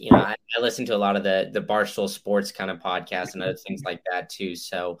 which, I listen to a lot of the Barstool Sports kind of podcasts and other things like that too.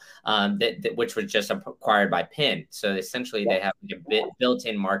 So which was just acquired by Penn. So essentially they have a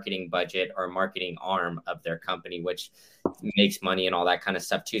built-in marketing budget or marketing arm of their company, which makes money and all that kind of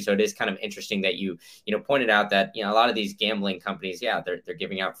stuff too. So it is kind of interesting that you pointed out that, a lot of these gambling companies, they're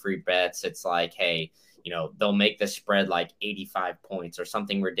giving out free bets. It's like, hey, they'll make the spread like 85 points or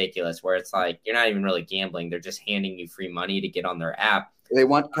something ridiculous where it's like, you're not even really gambling. They're just handing you free money to get on their app. They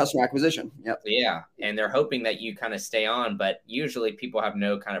want customer acquisition. Yep. Yeah. And they're hoping that you kind of stay on, but usually people have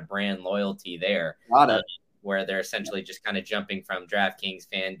no kind of brand loyalty there, where they're essentially just kind of jumping from DraftKings,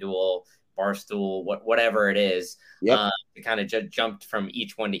 FanDuel, Barstool, whatever it is, to kind of jumped from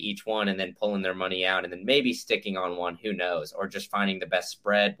each one to each one and then pulling their money out and then maybe sticking on one, who knows, or just finding the best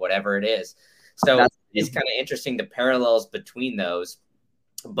spread, whatever it is. So it's kind of interesting the parallels between those.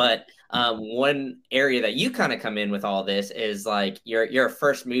 But one area that you kind of come in with all this is like you're a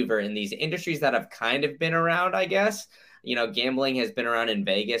first mover in these industries that have kind of been around, I guess. Gambling has been around in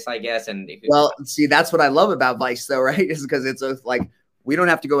Vegas, I guess. And well, see, that's what I love about Vice, though, right? Is because it's like we don't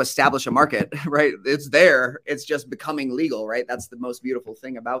have to go establish a market, right? It's there. It's just becoming legal, right? That's the most beautiful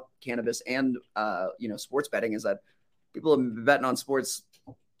thing about cannabis and sports betting is that people have been betting on sports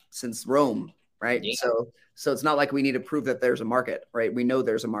since Rome. Right. Yeah. So it's not like we need to prove that there's a market, right? We know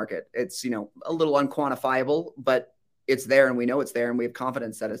there's a market. It's, a little unquantifiable, but it's there and we know it's there and we have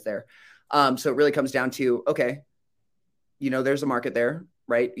confidence that it's there. So it really comes down to, okay, there's a market there,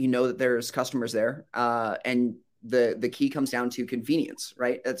 right? That there's customers there. And the key comes down to convenience,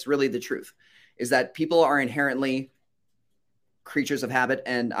 right? That's really the truth is that people are inherently creatures of habit.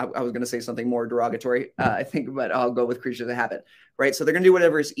 And I was going to say something more derogatory, I think, but I'll go with creatures of habit, right? So they're going to do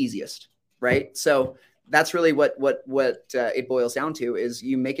whatever is easiest. Right. So that's really what it boils down to is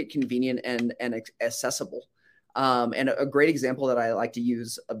you make it convenient and accessible. And a great example that I like to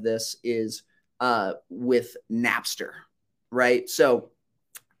use of this is with Napster. Right. So,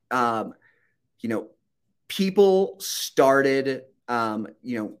 people started,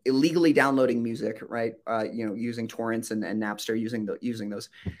 illegally downloading music, right. Using torrents and Napster, using those.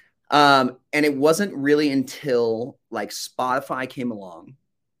 And it wasn't really until like Spotify came along.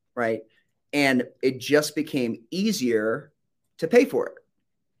 Right. And it just became easier to pay for it,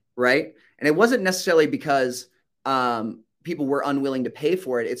 right? And it wasn't necessarily because people were unwilling to pay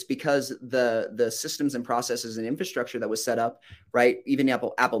for it. It's because the systems and processes and infrastructure that was set up, right? Even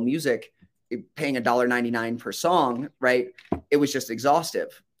Apple Music, paying $1.99 per song, right? It was just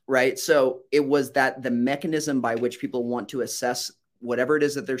exhaustive, right? So it was that the mechanism by which people want to assess whatever it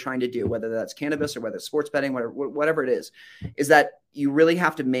is that they're trying to do, whether that's cannabis or whether it's sports betting, whatever it is that you really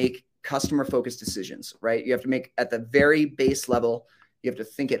have to make customer-focused decisions, right? You have to make at the very base level, you have to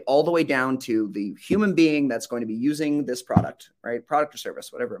think it all the way down to the human being that's going to be using this product, right? Product or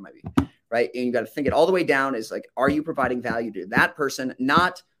service, whatever it might be, right? And you got to think it all the way down is like, are you providing value to that person?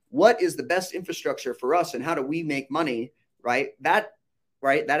 Not what is the best infrastructure for us and how do we make money, right? That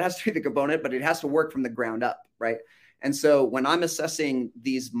has to be the component, but it has to work from the ground up, right? And so when I'm assessing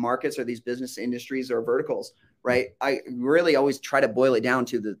these markets or these business industries or verticals, right, I really always try to boil it down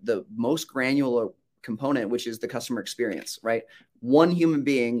to the most granular component, which is the customer experience, right? One human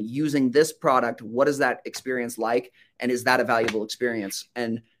being using this product, what is that experience like? And is that a valuable experience?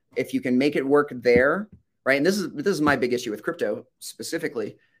 And if you can make it work there, right? And this is my big issue with crypto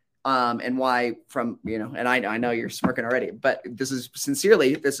specifically. And why and I know you're smirking already, but this is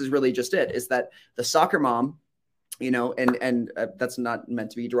really just it, is that the soccer mom, and that's not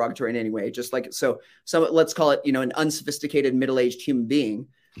meant to be derogatory in any way. Just like, so let's call it, an unsophisticated middle-aged human being,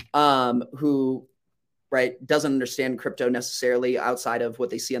 who, right, doesn't understand crypto necessarily outside of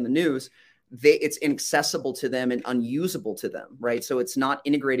what they see on the news. It's inaccessible to them and unusable to them, right? So it's not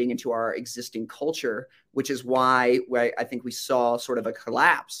integrating into our existing culture, which is why I think we saw sort of a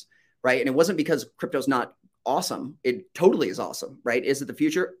collapse, right? And it wasn't because crypto's not awesome. It totally is awesome, right? Is it the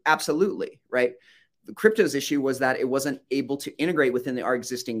future? Absolutely, right? The crypto's issue was that it wasn't able to integrate within our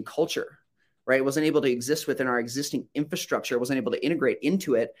existing culture, right? It wasn't able to exist within our existing infrastructure. It wasn't able to integrate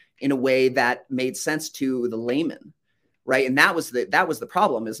into it in a way that made sense to the layman, right? And that was the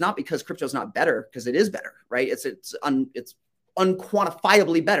problem. It's not because crypto is not better, because it is better, right? It's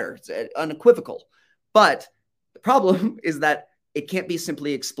unquantifiably better. It's unequivocal. But the problem is that it can't be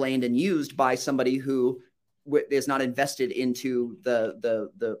simply explained and used by somebody who is not invested into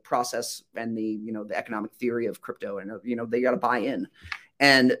the process and the economic theory of crypto, and they got to buy in.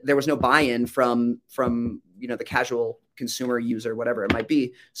 And there was no buy-in from the casual consumer user, whatever it might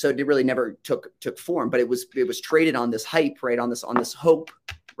be. So it really never took form. But it was traded on this hype, right? On this hope,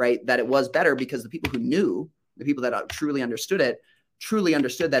 right? That it was better, because the people who knew, the people that truly understood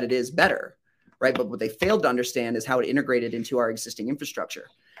that it is better, right? But what they failed to understand is how it integrated into our existing infrastructure.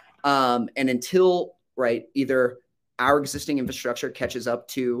 And until, right, either our existing infrastructure catches up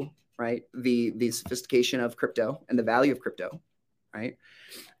to, right, the sophistication of crypto and the value of crypto, right,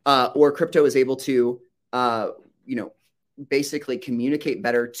 or crypto is able to, basically communicate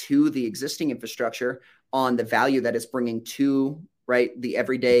better to the existing infrastructure on the value that it's bringing to, right, the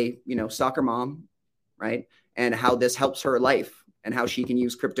everyday, soccer mom, right, and how this helps her life and how she can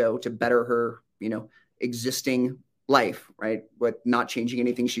use crypto to better her, existing life, right, with not changing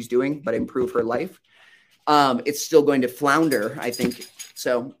anything she's doing, but improve her life. It's still going to flounder, I think.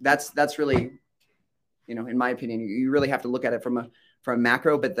 So that's really, in my opinion, you really have to look at it from a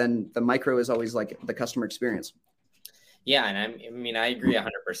macro, but then the micro is always like the customer experience. Yeah, and I agree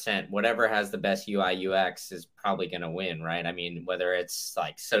 100%. Whatever has the best UI UX is probably going to win, right? I mean, whether it's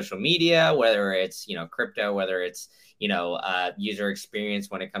like social media, whether it's crypto, whether it's user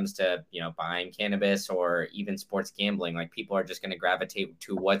experience when it comes to buying cannabis or even sports gambling, like people are just going to gravitate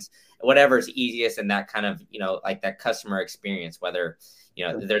to whatever's easiest and that kind of like that customer experience. Whether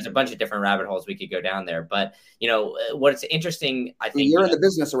there's a bunch of different rabbit holes we could go down there, but what's interesting, I think you're in the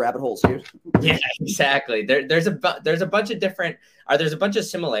business of rabbit holes, dude. Yeah, exactly. There's a bunch of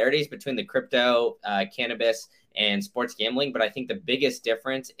similarities between the crypto, cannabis, and sports gambling, but I think the biggest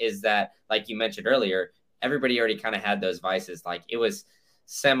difference is that, like you mentioned earlier, everybody already kind of had those vices. Like it was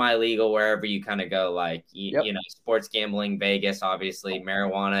semi-legal wherever you kind of go, like sports gambling, Vegas, obviously,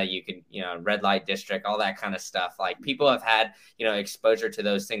 marijuana, you can red light district, all that kind of stuff. Like people have had exposure to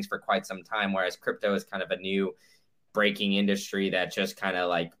those things for quite some time, whereas crypto is kind of a new breaking industry that just kind of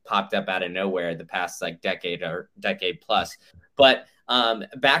like popped up out of nowhere the past like decade plus. But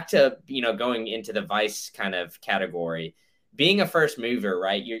back to going into the vice kind of category, being a first mover,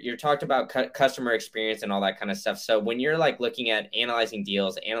 right? You're talked about customer experience and all that kind of stuff. So when you're like looking at analyzing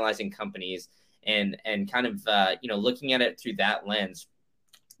deals, analyzing companies, and kind of looking at it through that lens,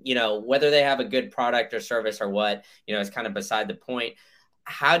 whether they have a good product or service or what, is kind of beside the point.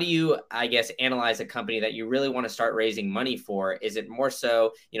 How do you, I guess, analyze a company that you really want to start raising money for? Is it more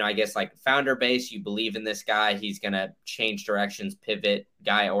so, I guess like founder base, you believe in this guy, he's going to change directions, pivot,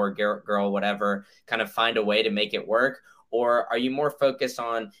 guy or girl, whatever, kind of find a way to make it work? Or are you more focused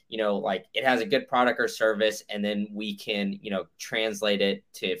on, like it has a good product or service, and then we can, translate it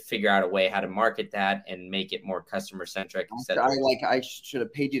to figure out a way how to market that and make it more customer centric? I should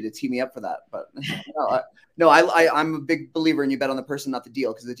have paid you to tee me up for that, but no, I'm a big believer in you bet on the person, not the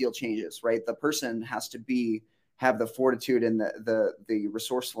deal, because the deal changes, right? The person has to have the fortitude and the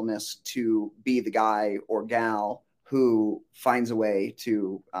resourcefulness to be the guy or gal who finds a way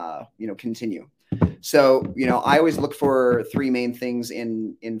to continue. So, I always look for three main things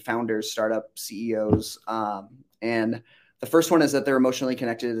in founders, startup CEOs. And the first one is that they're emotionally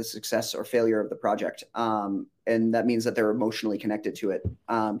connected to the success or failure of the project. And that means that they're emotionally connected to it,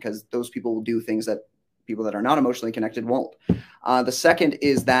 because those people will do things that people that are not emotionally connected won't. The second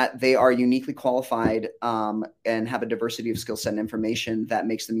is that they are uniquely qualified and have a diversity of skill set and information that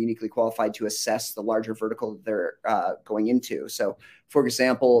makes them uniquely qualified to assess the larger vertical that they're going into. So, for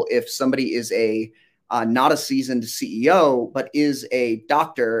example, if somebody is not a seasoned CEO, but is a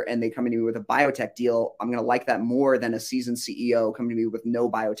doctor and they come to me with a biotech deal, I'm going to like that more than a seasoned CEO coming to me with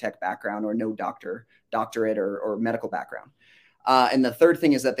no biotech background or no doctorate or medical background. And the third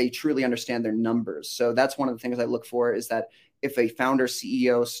thing is that they truly understand their numbers. So that's one of the things I look for, is that if a founder,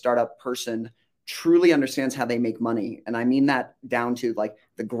 CEO, startup person truly understands how they make money, and I mean that down to like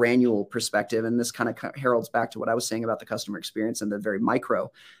the granular perspective, and this kind of heralds back to what I was saying about the customer experience and the very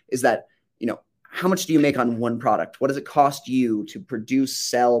micro, is that, how much do you make on one product? What does it cost you to produce,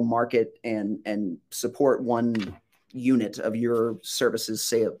 sell, market, and support one unit of your services,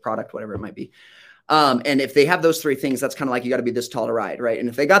 say a product, whatever it might be? And if they have those three things, that's kind of like, you got to be this tall to ride, right? And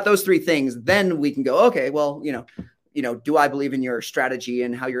if they got those three things, then we can go, okay, well, do I believe in your strategy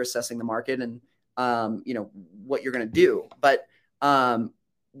and how you're assessing the market and, what you're going to do? But,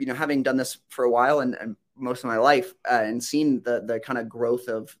 having done this for a while and most of my life and seen the kind of growth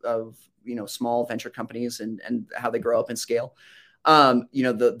of small venture companies and how they grow up and scale.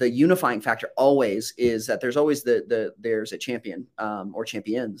 The unifying factor always is that there's always there's a champion or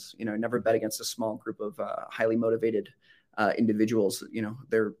champions. Never bet against a small group of highly motivated individuals.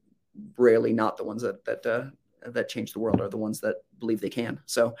 They're rarely not the ones that change the world, are the ones that believe they can.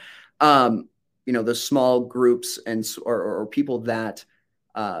 So, the small groups or people that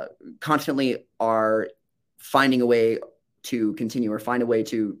constantly are finding a way to continue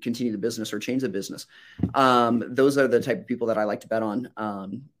the business or change the business. Those are the type of people that I like to bet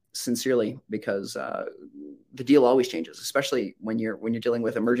on sincerely, because the deal always changes, especially when you're dealing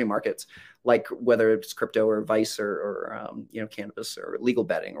with emerging markets, like whether it's crypto or vice or cannabis or legal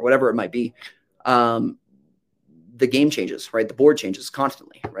betting or whatever it might be. The game changes, right? The board changes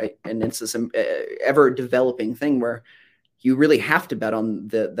constantly, right? And it's this ever developing thing where you really have to bet on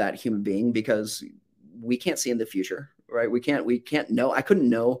that human being, because we can't see in the future, right? We can't know. I couldn't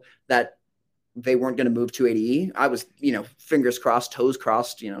know that they weren't going to move 280E. I was, fingers crossed, toes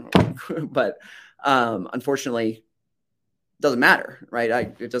crossed, but unfortunately, doesn't matter, right?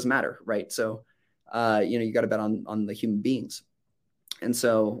 It doesn't matter, right? So, you got to bet on the human beings, and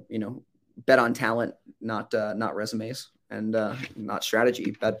so bet on talent, not resumes, and not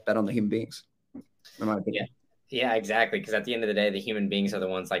strategy. Bet on the human beings. In my opinion. Yeah, exactly. Because at the end of the day, the human beings are the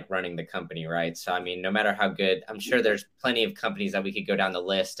ones like running the company, right? So, I mean, no matter how good, I'm sure there's plenty of companies that we could go down the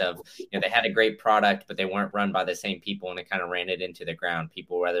list of, they had a great product, but they weren't run by the same people, and it kind of ran it into the ground.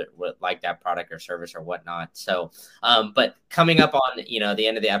 People whether like that product or service or whatnot. So, but coming up on, the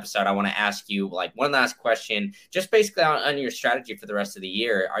end of the episode, I want to ask you like one last question, just basically on your strategy for the rest of the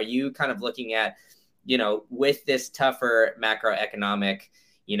year. Are you kind of looking at, with this tougher macroeconomic,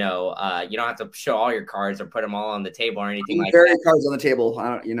 you don't have to show all your cards or put them all on the table or anything like that. Cards on the table.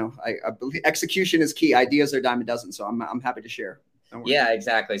 I believe execution is key. Ideas are a dime a dozen. So I'm happy to share. Yeah,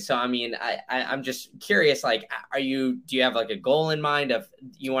 exactly. So, I mean, I'm just curious, like, do you have like a goal in mind of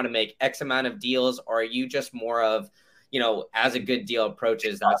you want to make X amount of deals, or are you just more of, as a good deal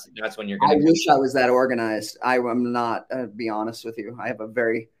approaches, that's when you're going to. I wish I was that organized. I'm not, to be honest with you.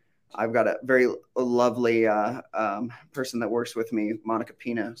 I've got a very lovely person that works with me, Monica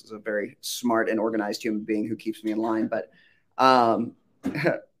Pina, who's a very smart and organized human being who keeps me in line. But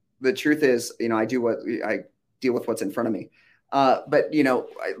the truth is, I deal with what's in front of me. But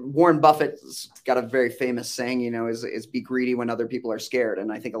Warren Buffett's got a very famous saying, is be greedy when other people are scared. And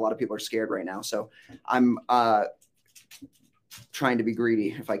I think a lot of people are scared right now. So I'm trying to be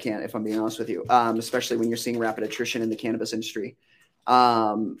greedy if I'm being honest with you, especially when you're seeing rapid attrition in the cannabis industry.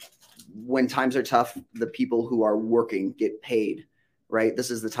 When times are tough, the people who are working get paid, right? This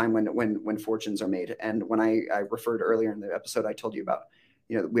is the time when fortunes are made. And when I referred earlier in the episode, I told you about,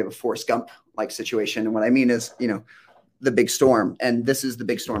 we have a Forrest Gump like situation. And what I mean is, the big storm, and this is the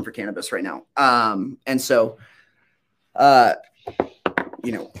big storm for cannabis right now. And so,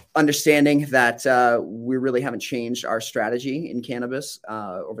 understanding that we really haven't changed our strategy in cannabis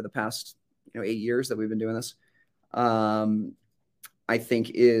over the past 8 years that we've been doing this. I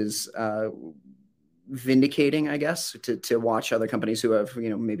think is vindicating, I guess, to watch other companies who have,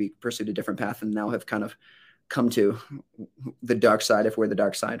 maybe pursued a different path and now have kind of come to the dark side, if we're the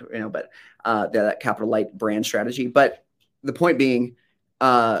dark side, but that capital light brand strategy. But the point being,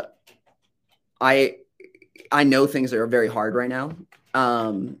 I know things are very hard right now,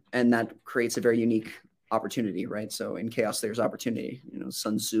 and that creates a very unique opportunity, right? So in chaos, there's opportunity,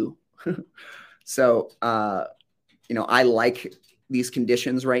 Sun Tzu. So, I like these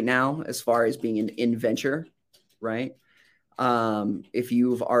conditions right now as far as being in venture, right? If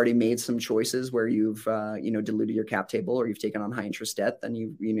you've already made some choices where you've diluted your cap table or you've taken on high interest debt, then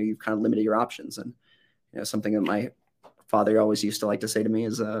you've kind of limited your options. And something that my father always used to like to say to me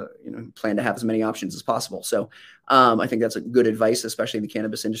is plan to have as many options as possible. So I think that's a good advice, especially in the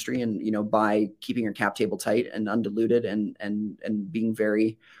cannabis industry. And by keeping your cap table tight and undiluted and being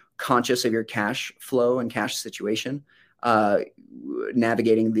very conscious of your cash flow and cash situation,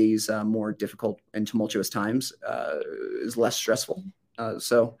 navigating these more difficult and tumultuous times is less stressful.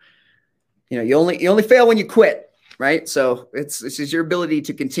 So you only fail when you quit, right? So it's your ability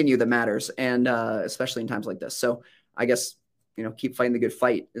to continue that matters, and especially in times like this. So I guess keep fighting the good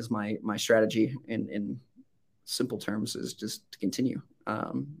fight is my strategy in simple terms, is just to continue.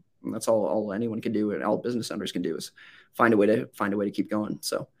 And that's all anyone can do, and all business owners can do, is find a way to keep going.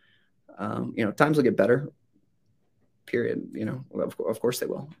 So times will get better. Period. Of course they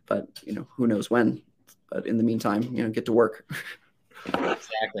will, but who knows when. But in the meantime, get to work.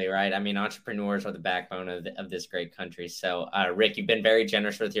 Exactly right. I mean, entrepreneurs are the backbone of this great country. So, Rick, you've been very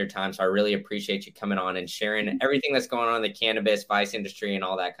generous with your time. So I really appreciate you coming on and sharing everything that's going on in the cannabis vice industry and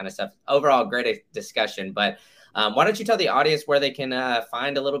all that kind of stuff. Overall, great discussion. But why don't you tell the audience where they can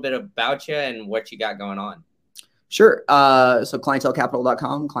find a little bit about you and what you got going on? Sure. So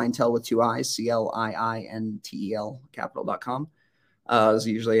clientelecapital.com, clientele with 2 I's, CLIINTEL capital.com. Is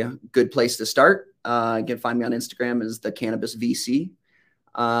usually a good place to start. You can find me on Instagram as the Cannabis VC.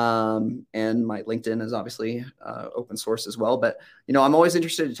 And my LinkedIn is obviously open source as well. But, I'm always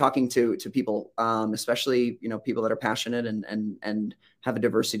interested in talking to people, especially, people that are passionate and have a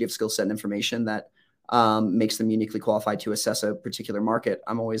diversity of skill set and information that makes them uniquely qualified to assess a particular market.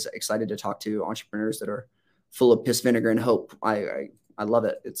 I'm always excited to talk to entrepreneurs that are full of piss, vinegar, and hope. I love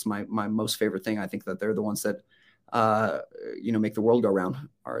it. It's my most favorite thing. I think that they're the ones that, make the world go round,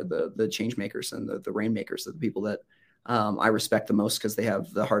 are the change makers and the rainmakers, are the people that I respect the most because they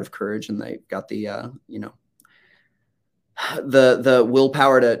have the heart of courage and they've got the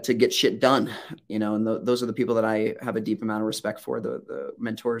willpower to get shit done, and those are the people that I have a deep amount of respect for. The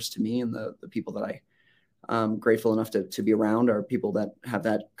mentors to me and the people that I'm grateful enough to be around are people that have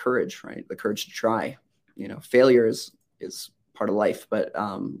that courage, right? The courage to try. Failure is part of life, but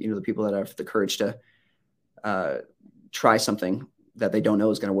the people that have the courage to try something that they don't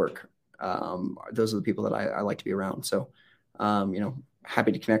know is going to work. Those are the people that I like to be around. So,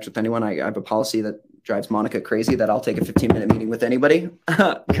 happy to connect with anyone. I have a policy that drives Monica crazy that I'll take a 15-minute meeting with anybody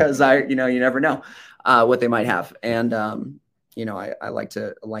because you never know what they might have. And, I like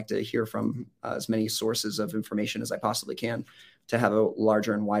to hear from as many sources of information as I possibly can to have a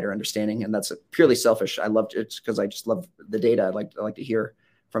larger and wider understanding. And that's purely selfish. I love it because I just love the data. I like to hear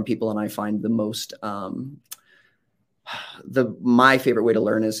from people. And I find the most, my favorite way to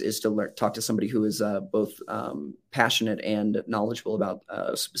learn is to talk to somebody who is both passionate and knowledgeable about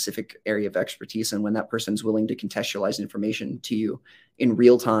a specific area of expertise. And when that person's willing to contextualize information to you in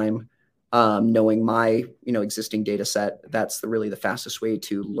real time, knowing my existing data set, that's really the fastest way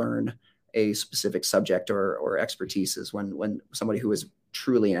to learn a specific subject or expertise, is when somebody who is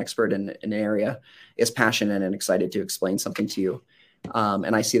truly an expert in an area is passionate and excited to explain something to you.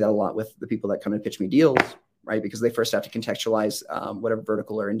 And I see that a lot with the people that come and pitch me deals, right? Because they first have to contextualize whatever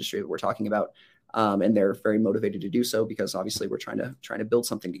vertical or industry that we're talking about. And they're very motivated to do so because obviously we're trying to build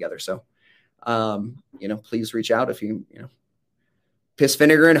something together. So, please reach out if you piss,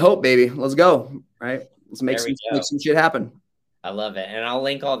 vinegar, and hope, baby. Let's go. Right. Let's make some shit happen. I love it. And I'll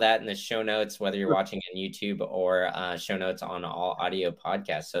link all that in the show notes, whether you're watching on YouTube or show notes on all audio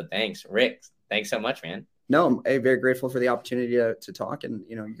podcasts. So thanks, Rick. Thanks so much, man. No, I'm very grateful for the opportunity to talk. And,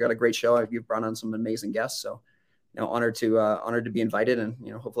 you got a great show. You've brought on some amazing guests. So, honored to be invited. And,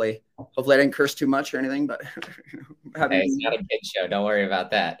 hopefully I didn't curse too much or anything, but hey, it's not a kid show. Don't worry about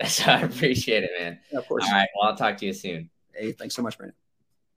that. So I appreciate it, man. Yeah, of course. All right. Well, I'll talk to you soon. Hey, thanks so much, Brandon.